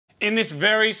In this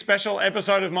very special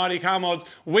episode of Mighty Car Mods,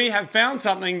 we have found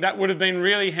something that would have been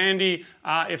really handy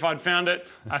if I'd found it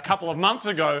a couple of months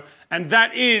ago, and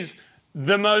that is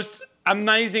the most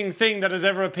amazing thing that has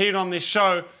ever appeared on this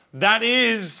show. That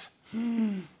is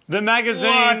the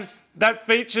magazine that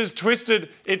features Twisted.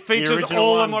 It features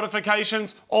all the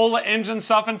modifications, all the engine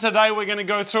stuff, and today we're going to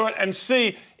go through it and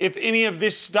see if any of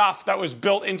this stuff that was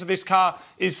built into this car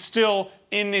is still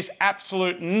in this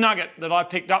absolute nugget that I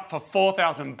picked up for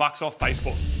 $4,000 off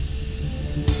Facebook.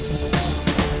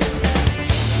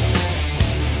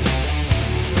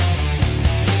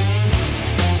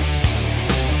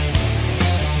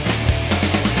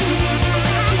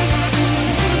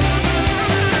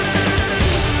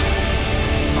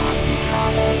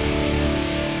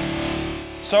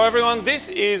 So everyone, this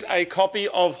is a copy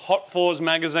of Hot Fours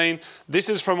magazine. This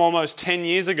is from almost 10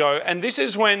 years ago, and this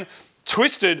is when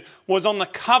Twisted was on the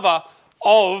cover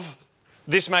of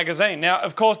this magazine. Now,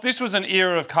 of course, this was an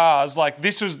era of cars. Like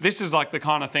this is like the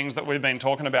kind of things that we've been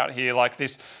talking about here. Like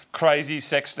this crazy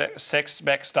sex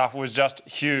spec stuff was just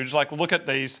huge. Like look at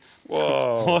these.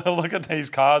 Whoa! Look at these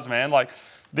cars, man. Like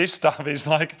this stuff is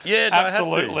like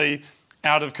absolutely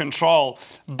out of control.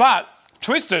 But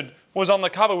Twisted was on the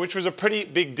cover, which was a pretty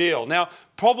big deal. Now,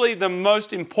 probably the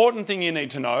most important thing you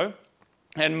need to know,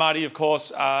 and Marty, of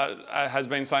course, has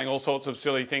been saying all sorts of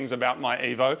silly things about my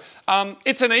Evo.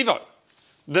 It's an Evo.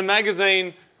 The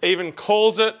magazine even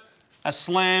calls it a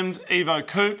slammed Evo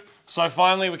coupe. So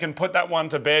finally we can put that one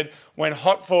to bed. When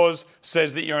Hot Fours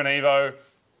says that you're an Evo,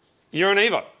 you're an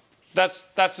Evo. That's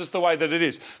just the way that it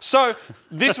is. So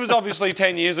this was obviously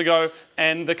 10 years ago,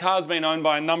 and the car's been owned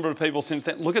by a number of people since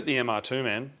then. Look at the MR2,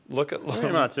 man. Look at the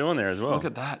MR2 on there as well. Look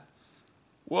at that.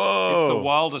 Whoa. It's the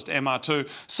wildest MR2.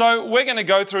 So we're going to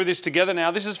go through this together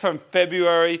now. This is from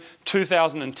February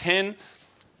 2010.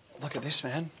 Look at this,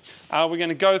 man. We're going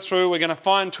to go through. We're going to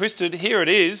find Twisted. Here it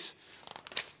is.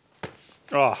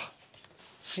 Oh,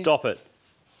 stop it.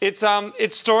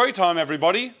 It's story time,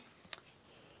 everybody.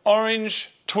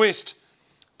 Orange Twist.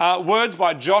 Words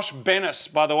by Josh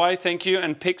Bennis, by the way. Thank you.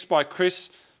 And pics by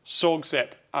Chris Sorgsep,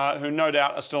 who no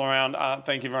doubt are still around.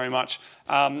 Thank you very much.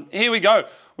 Here we go.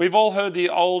 We've all heard the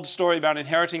old story about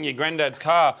inheriting your granddad's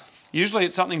car. Usually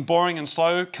it's something boring and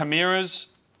slow. Camaras.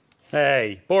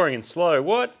 Hey, boring and slow.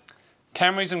 What?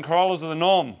 Camrys and Corollas are the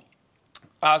norm.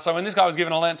 So when this guy was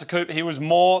given a Lancer Coupe, he was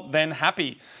more than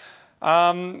happy.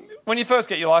 When you first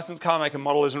get your license, car make and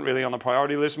model isn't really on the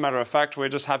priority list. Matter of fact, we're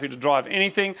just happy to drive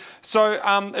anything. So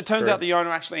it turns out the owner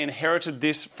actually inherited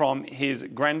this from his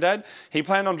granddad. He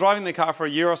planned on driving the car for a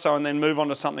year or so and then move on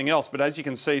to something else. But as you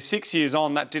can see, 6 years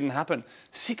on, that didn't happen.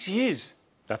 6 years.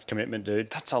 That's commitment, dude.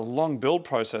 That's a long build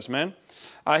process, man.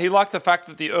 He liked the fact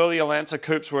that the earlier Lancer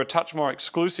Coupes were a touch more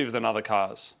exclusive than other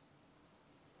cars.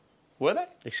 Were they?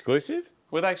 Exclusive?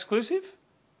 Were they exclusive?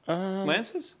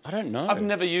 Lancers? I don't know. I've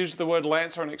never used the word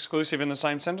Lancer and exclusive in the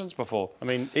same sentence before. I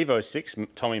mean, Evo 6,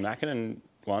 Tommy Mackinnon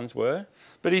ones were.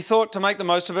 But he thought to make the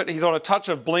most of it, he thought a touch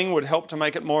of bling would help to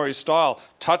make it more his style.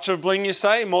 Touch of bling, you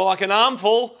say? More like an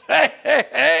armful. Hey, hey,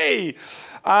 hey!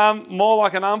 More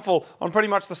like an armful. On pretty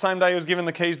much the same day he was given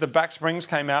the keys, the back springs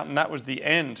came out, and that was the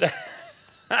end.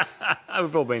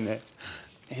 We've all been there.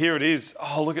 Here it is.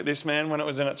 Oh, look at this, man, when it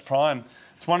was in its prime.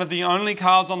 It's one of the only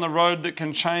cars on the road that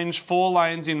can change 4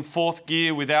 lanes in 4th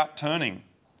gear without turning.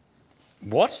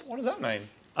 What? What does that mean?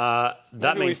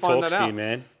 That means torque steer,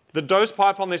 man. The dose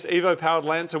pipe on this Evo-powered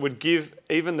Lancer would give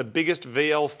even the biggest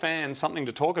VL fan something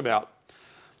to talk about.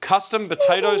 Custom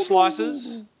potato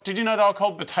slices. Did you know they were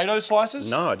called potato slices?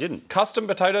 No, I didn't. Custom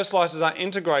potato slices are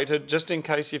integrated just in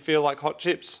case you feel like hot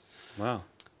chips. Wow.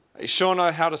 They sure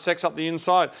know how to sex up the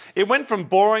inside. It went from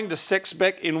boring to sex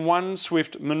spec in one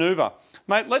swift manoeuvre.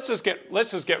 Mate, let's just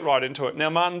get right into it. Now,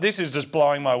 Martin, this is just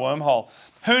blowing my wormhole.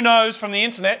 Who knows from the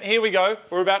internet? Here we go.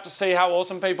 We're about to see how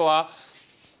awesome people are.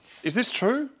 Is this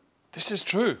true? This is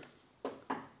true.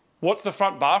 What's the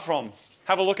front bar from?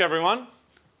 Have a look, everyone.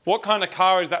 What kind of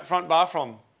car is that front bar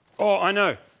from? Oh, I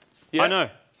know. Yeah?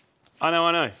 I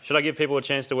know. Should I give people a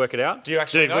chance to work it out? Do you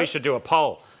actually know? We should do a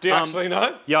poll. Do you actually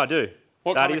know? Yeah, I do.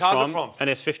 What kind of car is it from? An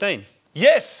S15.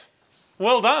 Yes.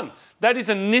 Well done. That is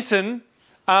a Nissan.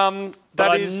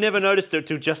 But I never noticed it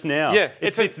till just now. Yeah,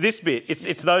 it's this bit.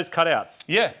 It's those cutouts.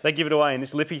 Yeah. They give it away in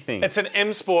this lippy thing. It's an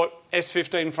M Sport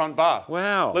S15 front bar.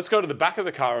 Wow. Let's go to the back of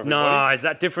the car, everybody. No, is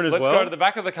that different as well? Let's go to the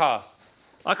back of the car.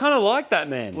 I kind of like that,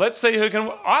 man. Let's see who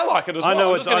can... I like it as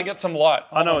well. I'm just going to get some light.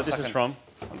 I know what this is from.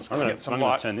 I'm just going to get some light. I'm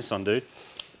going to turn this on, dude.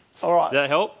 All right. Does that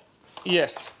help?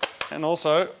 Yes. And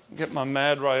also, get my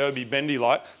mad Ryobi bendy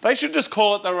light. They should just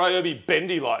call it the Ryobi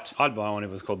bendy light. I'd buy one if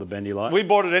it was called the bendy light. We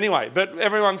bought it anyway, but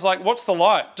everyone's like, what's the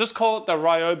light? Just call it the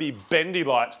Ryobi bendy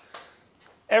light.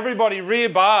 Everybody, rear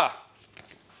bar.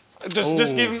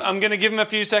 Just give him. I'm going to give him a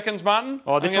few seconds, Martin.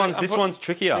 Oh, this one's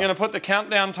trickier. I'm going to put the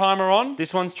countdown timer on.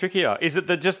 This one's trickier. Is it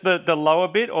just the lower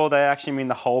bit, or they actually mean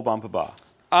the whole bumper bar?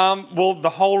 Well, the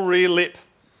whole rear lip.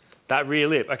 That rear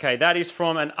lip. Okay, that is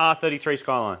from an R33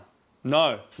 Skyline.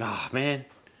 No. Ah, man.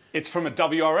 It's from a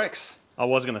WRX. I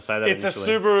was going to say that It's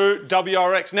initially. a Subaru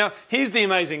WRX. Now, here's the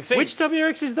amazing thing. Which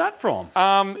WRX is that from?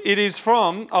 It is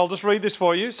from, I'll just read this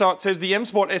for you. So it says the M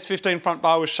Sport S15 front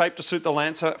bar was shaped to suit the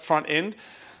Lancer front end.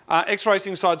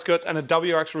 X-Racing side skirts and a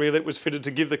WRX rear lip was fitted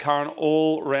to give the car an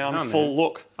all-round full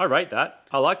look. I rate that.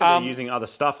 I like that they're using other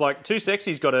stuff. Like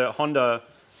 2Sexy's got a Honda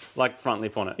front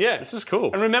lip on it. Yeah. This is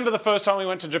cool. And remember the first time we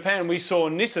went to Japan, we saw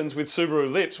Nissans with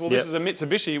Subaru lips. Well, this is a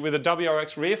Mitsubishi with a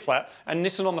WRX rear flap and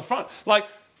Nissan on the front. Like,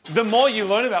 the more you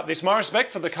learn about this, my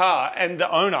respect for the car and the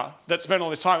owner that spent all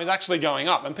this time is actually going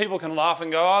up. And people can laugh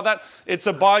and go, oh, it's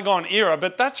a bygone era,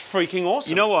 but that's freaking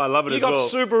awesome. You know why I love it as well? You got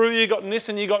Subaru, you got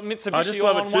Nissan, you got Mitsubishi. I just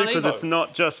love it too because it's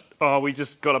not just, we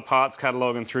just got a parts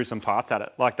catalogue and threw some parts at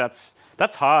it. Like, that's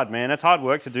hard, man. That's hard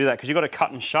work to do that because you've got to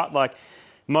cut and shut. Like,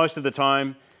 most of the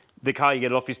time, the car you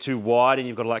get it off is too wide and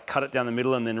you've got to like cut it down the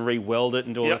middle and then re-weld it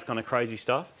and do all this kind of crazy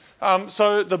stuff.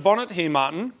 So the bonnet here,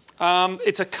 Martin,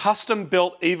 it's a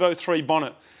custom-built Evo 3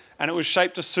 bonnet, and it was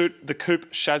shaped to suit the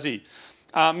coupe chassis.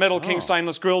 Metal King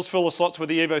stainless grills fill the slots with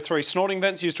the Evo 3 snorting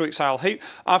vents used to exhale heat.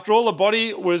 After all, the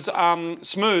body was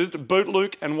smoothed, boot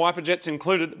luke and wiper jets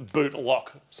included, boot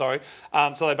lock, sorry.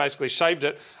 So they basically shaved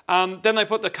it. Then they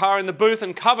put the car in the booth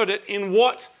and covered it in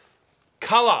what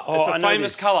colour? It's a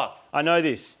famous colour. I know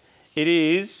this. It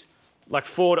is like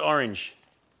Ford orange.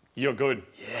 You're good.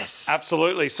 Yes.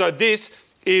 Absolutely. So this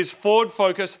is Ford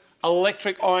Focus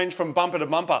electric orange from bumper to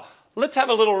bumper. Let's have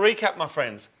a little recap, my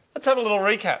friends. Let's have a little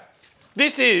recap.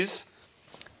 This is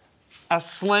a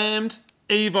slammed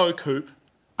Evo coupe,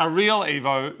 a real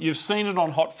Evo. You've seen it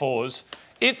on Hot 4s.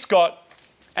 It's got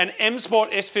an M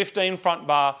Sport S15 front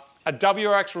bar, a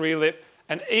WRX rear lip,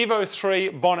 an Evo 3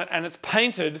 bonnet, and it's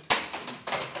painted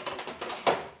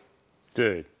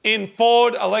in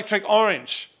Ford electric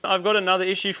orange. I've got another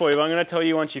issue for you, but I'm going to tell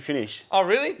you once you finish. Oh,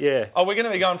 really? Yeah. Oh, we're going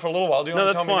to be going for a little while. Do you want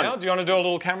to tell me now? Do you want to do a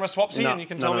little camera swapsy and you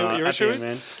can tell me what your issue is?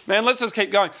 Man, let's just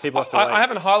keep going. People have to wait. I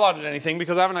haven't highlighted anything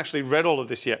because I haven't actually read all of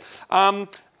this yet.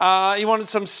 He wanted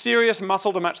some serious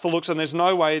muscle to match the looks, and there's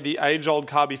no way the age-old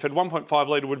carby-fed 1.5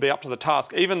 litre would be up to the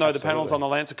task. Even though the panels on the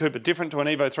Lancer Coupe are different to an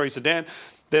Evo 3 sedan,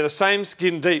 they're the same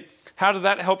skin deep. How did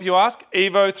that help, you ask?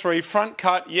 Evo 3 front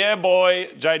cut. Yeah, boy,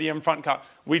 JDM front cut.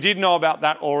 We did know about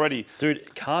that already. Dude,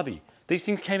 carby. These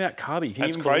things came out carby.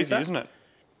 That's crazy, isn't it?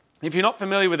 If you're not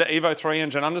familiar with the Evo 3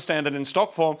 engine, understand that in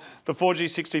stock form, the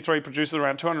 4G63 produces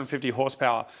around 250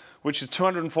 horsepower, which is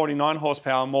 249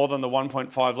 horsepower more than the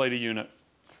 1.5 litre unit.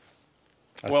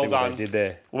 Well done. What they did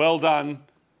there. Well done,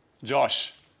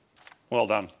 Josh. Well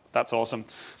done. That's awesome.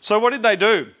 So what did they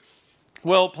do?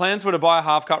 Well, plans were to buy a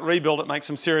half-cut, rebuild it, make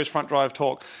some serious front drive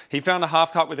torque. He found a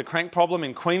half-cut with a crank problem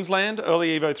in Queensland.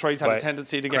 Early Evo 3s had a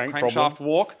tendency to get crankshaft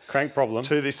walk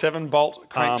to the 7-bolt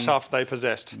crankshaft they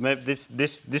possessed.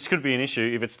 This could be an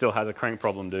issue if it still has a crank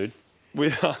problem, dude.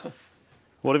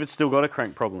 What if it's still got a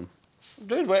crank problem?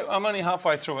 Dude, I'm only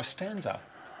halfway through a stanza.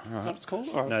 Is that what it's called?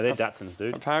 Or no, they're Datsuns,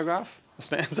 dude. A paragraph? A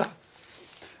stanza?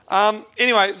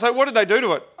 Anyway, so what did they do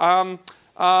to it?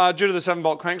 Due to the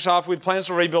 7-bolt crankshaft, with plans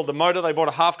to rebuild the motor, they bought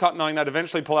a half-cut knowing they'd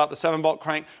eventually pull out the 7-bolt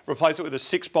crank, replace it with a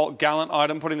 6-bolt gallant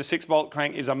item. Putting the 6-bolt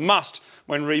crank is a must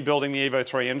when rebuilding the Evo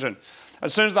 3 engine.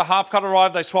 As soon as the half-cut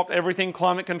arrived, they swapped everything: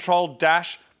 climate control,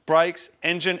 dash, brakes,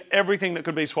 engine, everything that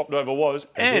could be swapped over was.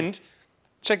 And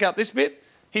check out this bit.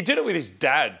 He did it with his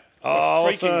dad. Oh,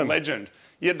 a freaking legend.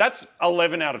 Yeah, that's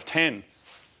 11 out of 10.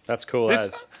 That's cool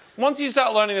as. Once you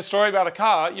start learning the story about a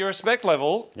car, your respect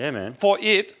level for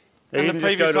it and the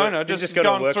previous owner just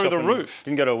going through the roof.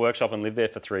 Didn't go to a workshop and live there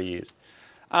for 3 years.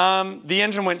 The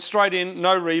engine went straight in,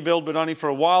 no rebuild, but only for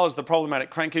a while. As the problematic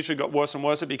crank issue got worse and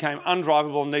worse, it became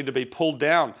undrivable and needed to be pulled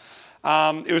down.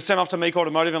 It was sent off to Meek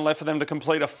Automotive and left for them to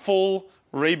complete a full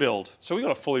rebuild. So we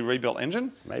got a fully rebuilt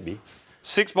engine? Maybe.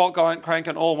 6-bolt gallant crank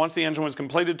and all. Once the engine was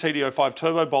completed, TD05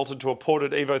 turbo bolted to a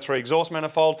ported Evo 3 exhaust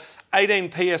manifold,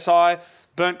 18 PSI.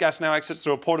 Burnt gas now exits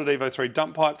through a ported Evo 3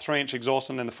 dump pipe, 3-inch exhaust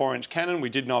and then the 4-inch cannon. We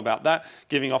did know about that,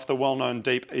 giving off the well-known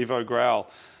deep Evo growl.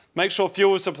 Make sure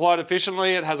fuel was supplied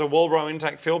efficiently. It has a Walbro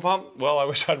intact fuel pump. Well, I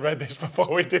wish I'd read this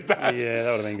before we did that. Yeah, that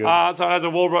would have been good. So it has a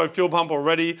Walbro fuel pump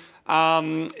already.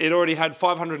 It already had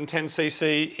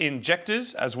 510cc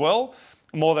injectors as well,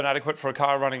 more than adequate for a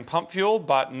car running pump fuel,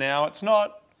 but now it's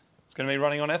not. It's going to be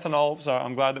running on ethanol, so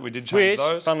I'm glad that we did change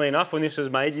those. Funnily enough, when this was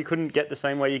made, you couldn't get the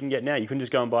same way you can get now. You couldn't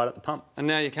just go and buy it at the pump. And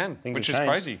now you can, which is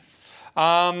crazy.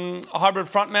 A hybrid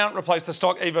front mount replaced the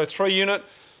stock Evo 3 unit.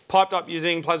 Piped up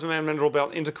using Plasma Man mineral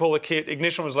belt intercooler kit.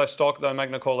 Ignition was left stock, though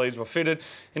Magna-Core leads were fitted.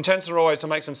 Intensor always to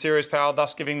make some serious power,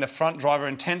 thus giving the front driver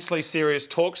intensely serious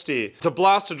torque steer. It's a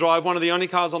blast to drive, one of the only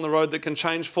cars on the road that can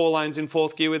change 4 lanes in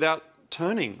 4th gear without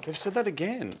turning. They've said that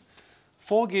again.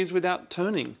 4 gears without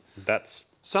turning. That's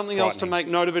something else to make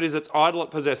note of it is its idle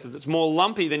it possesses. It's more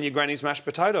lumpy than your granny's mashed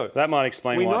potato. That might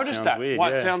explain why it sounds weird.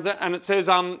 Why it sounds that, and it says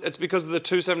it's because of the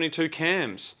 272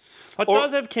 cams. It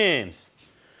does have cams.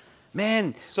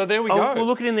 Man, so there we go. We're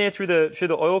looking in there through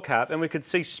the oil cap, and we could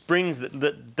see springs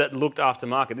that looked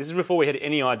aftermarket. This is before we had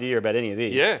any idea about any of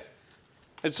these. Yeah,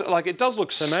 it's like it does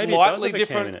look maybe slightly it does have different. A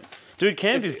cam in it. Dude,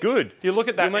 cams is good. You look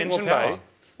at that engine bay.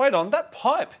 Wait on, that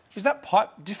pipe is that pipe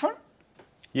different?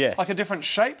 Yes. Like a different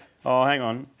shape. Oh, hang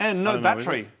on. And no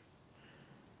battery.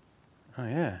 Oh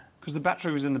yeah. Because the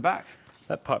battery was in the back.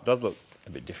 That pipe does look a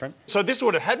bit different. So this is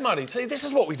what it had, Marty. See, this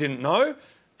is what we didn't know.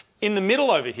 In the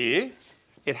middle over here,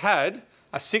 it had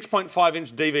a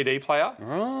 6.5-inch DVD player,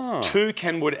 2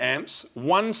 Kenwood amps,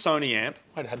 1 Sony amp.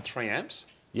 Wait, it had 3 amps?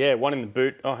 Yeah, 1 in the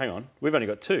boot. Oh, hang on. We've only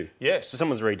got 2. Yes. So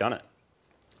someone's redone it.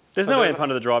 There's no amp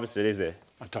under the driver's seat, is there?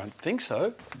 I don't think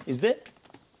so. Is there?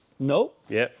 No.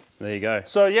 Yep. There you go.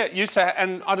 So yeah, used to,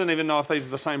 and I don't even know if these are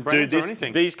the same brands or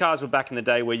anything. These cars were back in the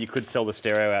day where you could sell the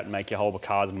stereo out and make your whole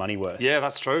car's money worth. Yeah,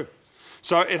 that's true.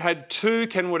 So it had 2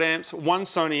 Kenwood amps, 1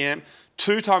 Sony amp,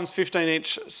 2 times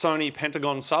 15-inch Sony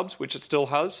Pentagon subs, which it still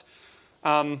has.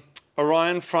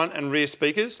 Orion front and rear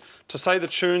speakers. To say the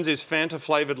tunes is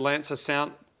Fanta-flavoured Lancer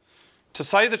sound. To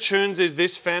say the tunes is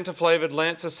this Fanta-flavoured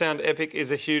Lancer sound epic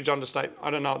is a huge understatement. I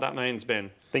don't know what that means, Ben.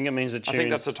 I think it means the tunes. I think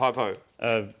that's a typo. I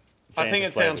think it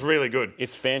Fanta-flavoured. sounds really good.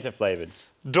 It's Fanta-flavoured.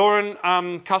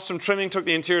 Doran custom trimming took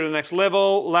the interior to the next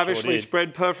level. Lavishly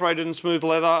spread perforated and smooth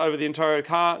leather over the interior of the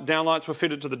car. Downlights were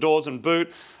fitted to the doors and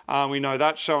boot. We know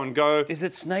that, show and go. Is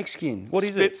it snakeskin? What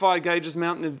is it? Spitfire gauges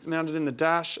mounted in the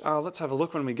dash. Let's have a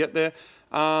look when we get there.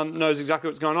 Knows exactly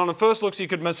what's going on. At first looks, you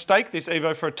could mistake this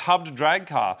Evo for a tubbed drag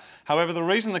car. However, the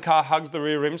reason the car hugs the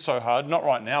rear rim so hard, not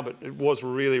right now, but it was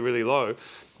really, really low.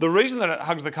 The reason that it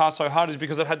hugs the car so hard is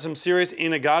because it had some serious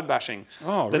inner guard bashing.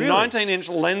 Oh, really? The 19-inch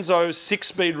Lenzo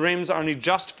 6-speed rims only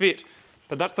just fit,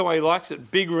 but that's the way he likes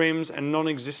it. Big rims and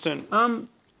non-existent.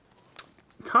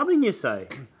 Tubbing, you say?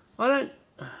 I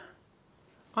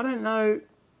don't know.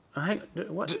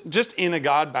 What? Just inner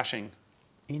guard bashing.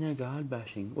 Inner guard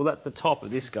bashing. Well, that's the top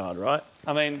of this guard, right?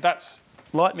 I mean, that's...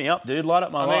 Light me up, dude. Light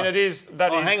up my life. I mean, it is...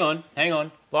 Hang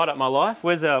on. Light up my life.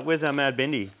 Where's our Mad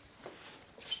Bendy?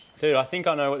 Dude, I think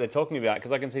I know what they're talking about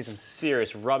because I can see some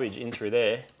serious rubbish in through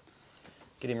there.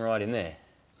 Get him right in there.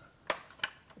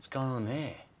 What's going on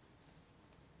there?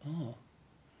 Oh.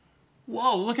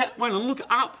 Whoa, look up.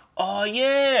 Oh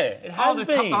yeah, it has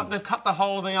been. They've cut the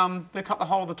whole of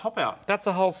the top out. That's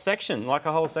a whole section,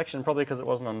 probably because it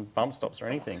wasn't on bump stops or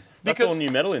anything. That's all new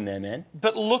metal in there, man.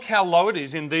 But look how low it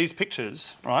is in these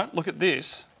pictures, right? Look at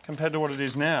this compared to what it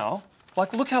is now.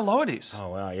 Like, look how low it is. Oh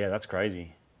wow, yeah, that's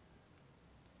crazy.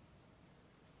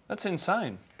 That's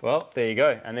insane. Well, there you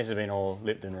go. And this has been all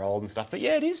lipped and rolled and stuff. But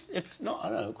yeah, it is. It's not. I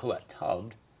don't know. Call that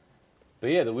tubbed.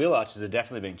 But yeah, the wheel arches are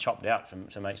definitely being chopped out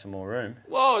to make some more room.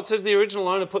 Well, it says the original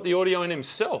owner put the audio in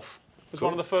himself. It was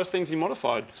one of the first things he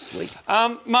modified. Sweet.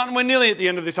 Martin, we're nearly at the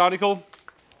end of this article.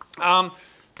 The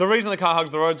reason the car hugs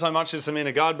the road so much is some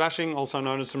inner guard bashing, also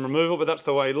known as some removal, but that's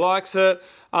the way he likes it.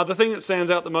 The thing that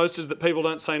stands out the most is that people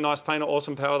don't say nice paint or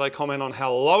awesome power. They comment on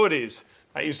how low it is.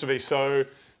 That used to be so...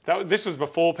 This was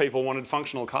before people wanted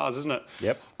functional cars, isn't it?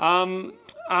 Yep. The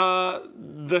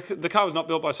car was not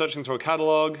built by searching through a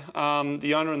catalogue.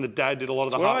 The owner and the dad did a lot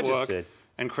of the hard work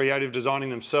and creative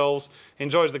designing themselves. He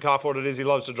enjoys the car for what it is. He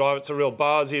loves to drive. It's a real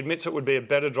buzz. He admits it would be a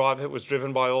better drive if it was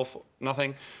driven by all for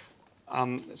nothing.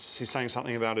 He's saying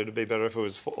something about it would be better if it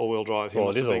was all-wheel drive. Well,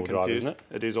 it is all-wheel drive, isn't it?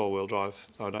 It is all-wheel drive.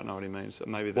 I don't know what he means.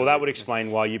 Maybe. Well, that would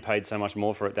explain why you paid so much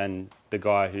more for it than the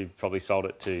guy who probably sold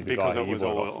it to the guy who you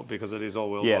bought it. Because it is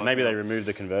all-wheel drive. Yeah, maybe they removed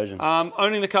the conversion.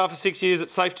 Owning the car for 6 years,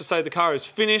 it's safe to say the car is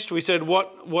finished. We said,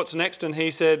 what's next? And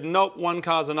he said, nope, 1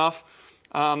 car's enough.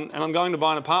 And I'm going to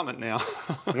buy an apartment now.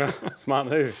 Smart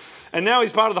move. And now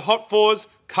he's part of the Hot Fours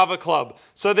Cover Club.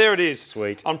 So there it is.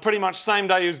 Sweet. On pretty much same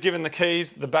day he was given the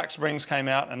keys, the back springs came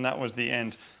out, and that was the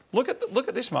end. Look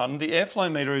at this, Martin. The airflow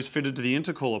meter is fitted to the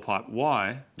intercooler pipe.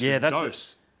 Why? Yeah, that's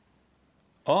dose.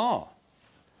 Oh.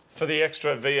 For the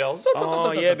extra VLs.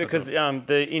 Oh, yeah, because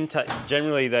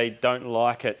generally they don't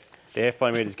like it. The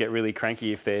airflow meters get really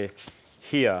cranky if they're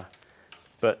here.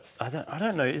 But I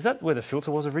don't know. Is that where the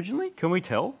filter was originally? Can we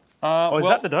tell? Is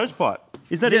that the dose pipe?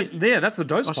 Is that it? Yeah, that's the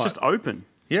dose pipe. It's just open.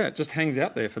 Yeah, it just hangs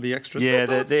out there for the extra Yeah,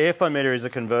 stuff. the airflow meter is a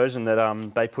conversion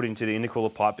that they put into the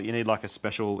intercooler pipe, but you need like a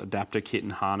special adapter kit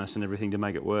and harness and everything to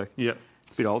make it work. Yeah.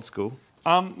 A bit old school.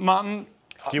 Martin,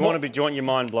 Do you want your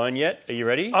mind blown yet? Are you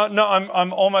ready? no,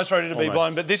 I'm almost ready to be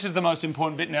blown, but this is the most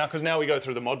important bit now because now we go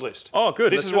through the mod list. Oh, good.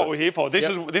 This is what we're here for. This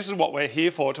is what we're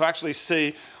here for, to actually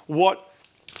see the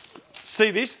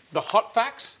hot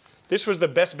facts. This was the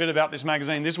best bit about this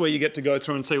magazine. This is where you get to go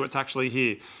through and see what's actually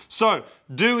here. So,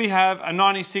 do we have a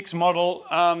 96 model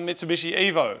Mitsubishi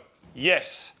Evo?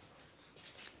 Yes.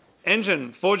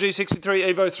 Engine,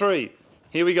 4G63 Evo 3.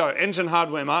 Here we go. Engine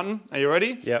hardware, Martin. Are you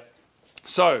ready? Yep.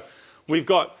 So, we've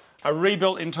got a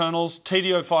rebuilt internals,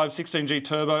 TDO5 16G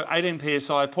turbo, 18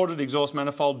 PSI, ported exhaust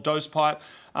manifold, dose pipe,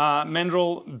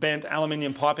 mandrel bent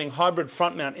aluminium piping, hybrid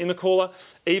front mount intercooler,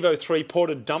 Evo 3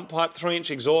 ported dump pipe,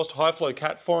 3-inch exhaust, high flow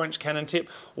cat, 4-inch cannon tip,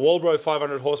 Walbro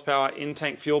 500 horsepower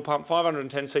in-tank fuel pump,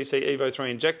 510cc Evo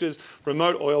 3 injectors,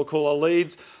 remote oil cooler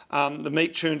leads, the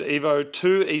meat-tuned Evo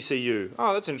 2 ECU.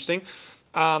 Oh, that's interesting.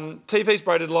 T-piece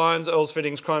braided lines, Earls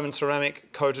fittings, chrome and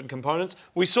ceramic coated components.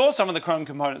 We saw some of the chrome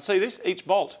components. See this? Each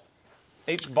bolt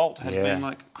has been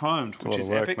like chromed, which is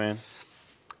work, epic. Man.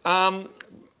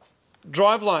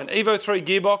 Driveline, Evo 3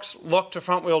 gearbox, locked to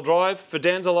front wheel drive,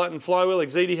 Fidanza light and flywheel,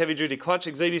 Exedi heavy duty clutch,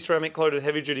 Exedi ceramic coated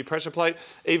heavy duty pressure plate,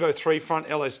 Evo 3 front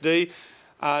LSD,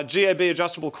 GAB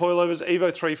adjustable coilovers,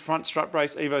 Evo 3 front strut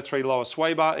brace, Evo 3 lower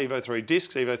sway bar, Evo 3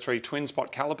 discs, Evo 3 twin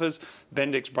spot calipers,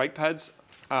 Bendix brake pads.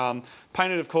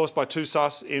 Painted, of course, by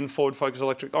 2WISTD in Ford Focus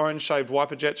Electric Orange, shaved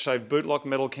wiper jet, shaved boot lock,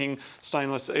 Metal King,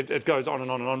 stainless, it goes on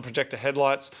and on and on, projector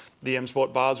headlights, the M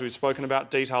Sport bars we've spoken about,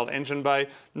 detailed engine bay,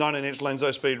 19-inch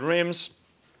Lenzo speed rims.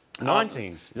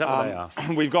 19s, is that what they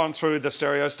are? We've gone through the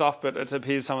stereo stuff, but it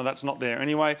appears some of that's not there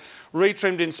anyway.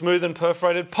 Retrimmed in smooth and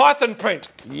perforated Python print.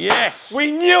 Yes! We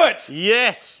knew it!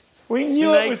 Yes! We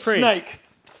knew it was Snake.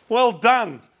 Well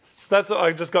done.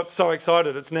 I just got so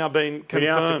excited. It's now been confirmed. We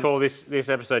now have to call this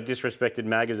episode Disrespected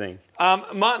Magazine.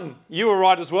 Martin, you were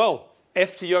right as well.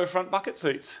 FTO front bucket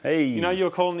seats. Hey. You know you were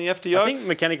calling the FTO? I think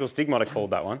Mechanical Stig might have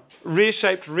called that one.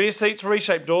 Rear-shaped rear seats,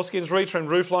 reshaped door skins, retrimmed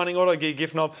roof lining, auto gear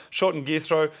gift knob, shortened gear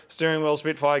throw, steering wheel,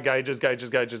 Spitfire, gauges,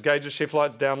 shift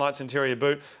lights, downlights, interior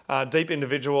boot,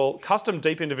 custom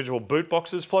deep individual boot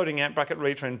boxes, floating amp bracket,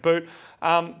 retrimmed boot.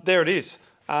 There it is.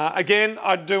 Again,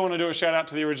 I do want to do a shout out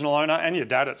to the original owner and your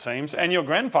dad, it seems, and your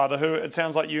grandfather, who it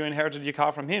sounds like you inherited your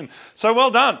car from him. So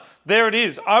well done. There it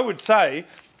is. I would say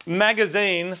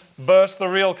magazine burst the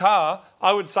real car.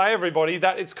 I would say, everybody,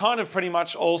 that it's kind of pretty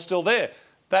much all still there.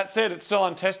 That said, it's still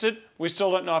untested. We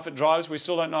still don't know if it drives. We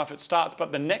still don't know if it starts.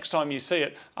 But the next time you see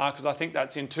it, because I think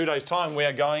that's in 2 days' time, we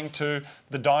are going to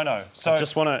the dyno. So I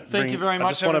just want to thank you very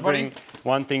much, everybody. I just want to bring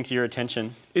one thing to your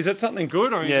attention. Is it something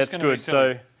good, or are you just going to be silly?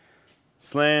 Yeah, it's good. So,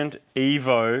 slammed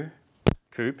Evo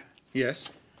coupe. Yes.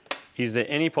 Is there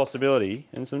any possibility,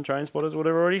 and some train spotters would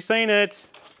have already seen it,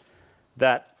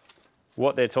 that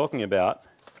what they're talking about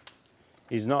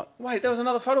is not... Wait, there was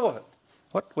another photo of it.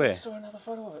 What? Where? I saw another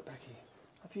photo of it back here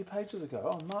a few pages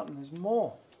ago. Oh, Martin, there's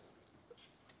more.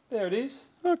 There it is.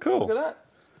 Oh, cool. Look at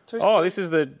that. Oh, this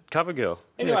is the cover girl.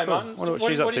 Anyway, yeah, cool. Martin, Wonder what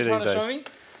are you trying to show me?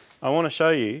 I want to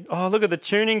show you. Oh, look at the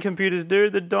tuning computers,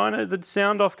 dude. The dyno, the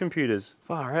sound-off computers.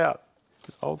 Far out.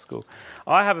 Just old school.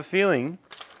 I have a feeling...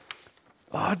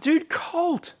 Oh, dude,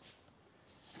 Colt.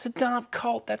 It's a done-up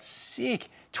Colt. That's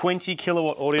sick. 20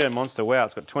 kilowatt audio monster. Wow,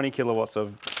 it's got 20 kilowatts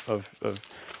of...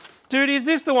 Dude, is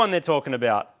this the one they're talking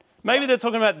about? Maybe they're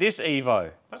talking about this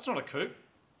Evo. That's not a coupe.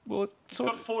 Well, it's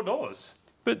got 4 doors.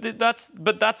 But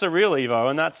that's a real Evo,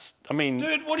 and that's... I mean,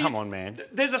 dude, come on, man.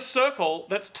 There's a circle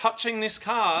that's touching this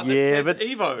car that says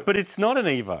Evo. But it's not an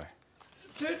Evo.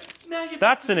 Dude, now you're...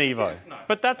 That's an Evo. No.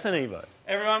 But that's an Evo.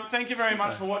 Everyone, thank you very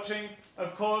much for watching.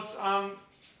 Of course,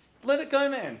 let it go,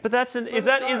 man. But that's an... Is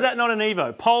that not an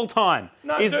Evo? Poll time.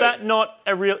 No, is dude. that not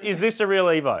a real... Is this a real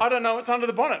Evo? I don't know. It's under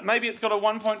the bonnet. Maybe it's got a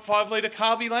 1.5 litre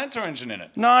Carby Lancer engine in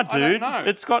it. Nah, dude. I don't know.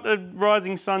 It's got a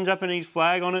Rising Sun Japanese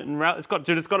flag on it, and it's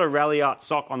got a Rally Art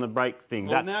sock on the brake thing.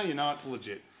 Well, now you know it's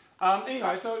legit.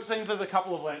 Anyway, so it seems there's a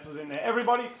couple of Lancers in there.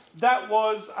 Everybody, that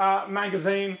was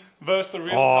magazine versus the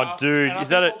real car. Oh, dude, and I is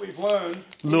think that what we've learned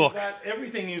is that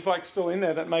everything is like still in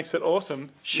there that makes it awesome.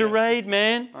 Charade,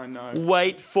 man. I know.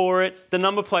 Wait for it. The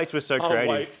number plates were so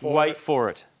creative. Wait for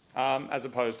it. As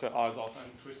opposed to Eyes Off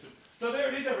and Twisted. So there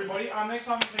it is, everybody. Next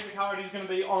time you see the car, it is going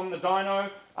to be on the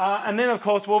dyno. And then, of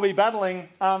course, we'll be battling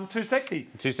Too Sexy.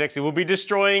 Too Sexy. We'll be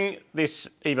destroying this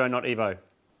Evo, not Evo.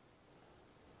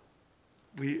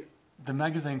 The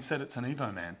magazine said it's an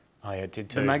Evo, man. Oh, yeah, it did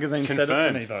too. The magazine said it's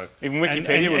an Evo. Even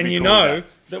Wikipedia would be and you know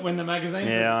that when the magazine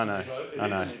says I know. it's an Evo, it is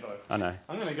an Evo. I know.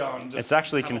 I'm going to go and just... It's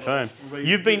actually confirmed.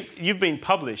 You've been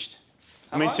published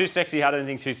I mean, Too Sexy, I don't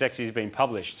think Too Sexy has been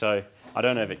published, so I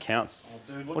don't know if it counts.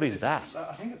 Oh, dude, what is that?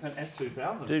 I think it's an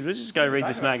S2000. Dude, let's just go read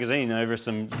this magazine over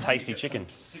some tasty chicken.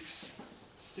 Six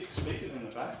speakers in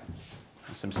the back.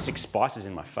 Some 6 spices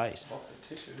in my face. Box of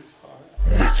tissues.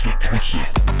 Let's get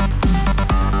twisted.